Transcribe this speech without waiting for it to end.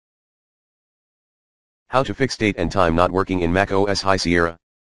How to fix date and time not working in macOS High Sierra.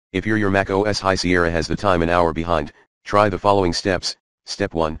 If your macOS High Sierra has the time an hour behind, try the following steps.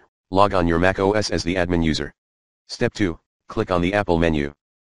 Step 1, log on your macOS as the admin user. Step 2, click on the Apple menu.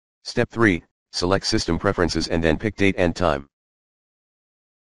 Step 3, select System Preferences and then pick date and time.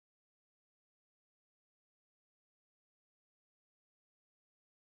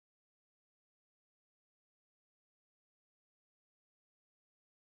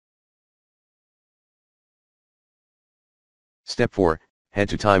 Step 4, head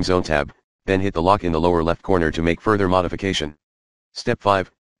to Time Zone tab, then hit the lock in the lower left corner to make further modification. Step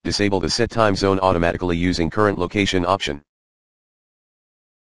 5, disable the Set Time Zone automatically using Current Location option.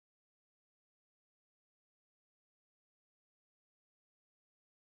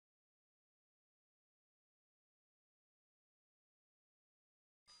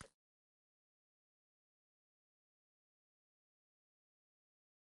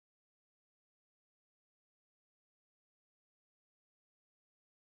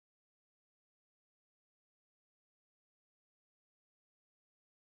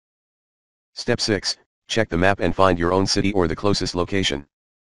 Step 6, check the map and find your own city or the closest location.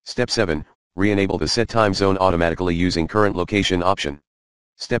 Step 7, re-enable the Set Time Zone automatically using Current Location option.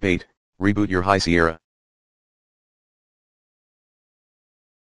 Step 8, reboot your High Sierra.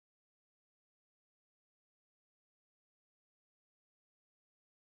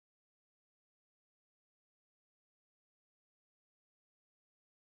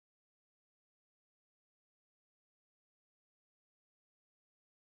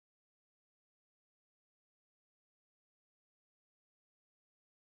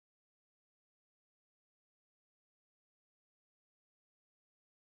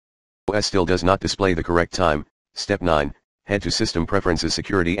 OS still does not display the correct time. Step 9, head to System Preferences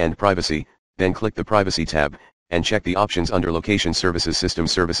Security and Privacy, then click the Privacy tab, and check the options under Location Services System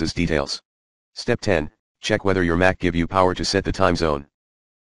Services Details. Step 10, check whether your Mac give you power to set the time zone.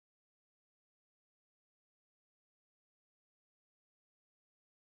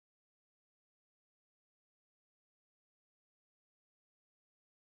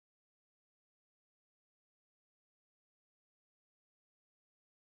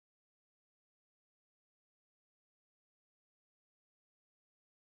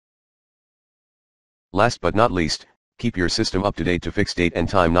 Last but not least, keep your system up to date to fix date and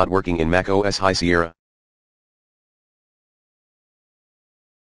time not working in macOS High Sierra.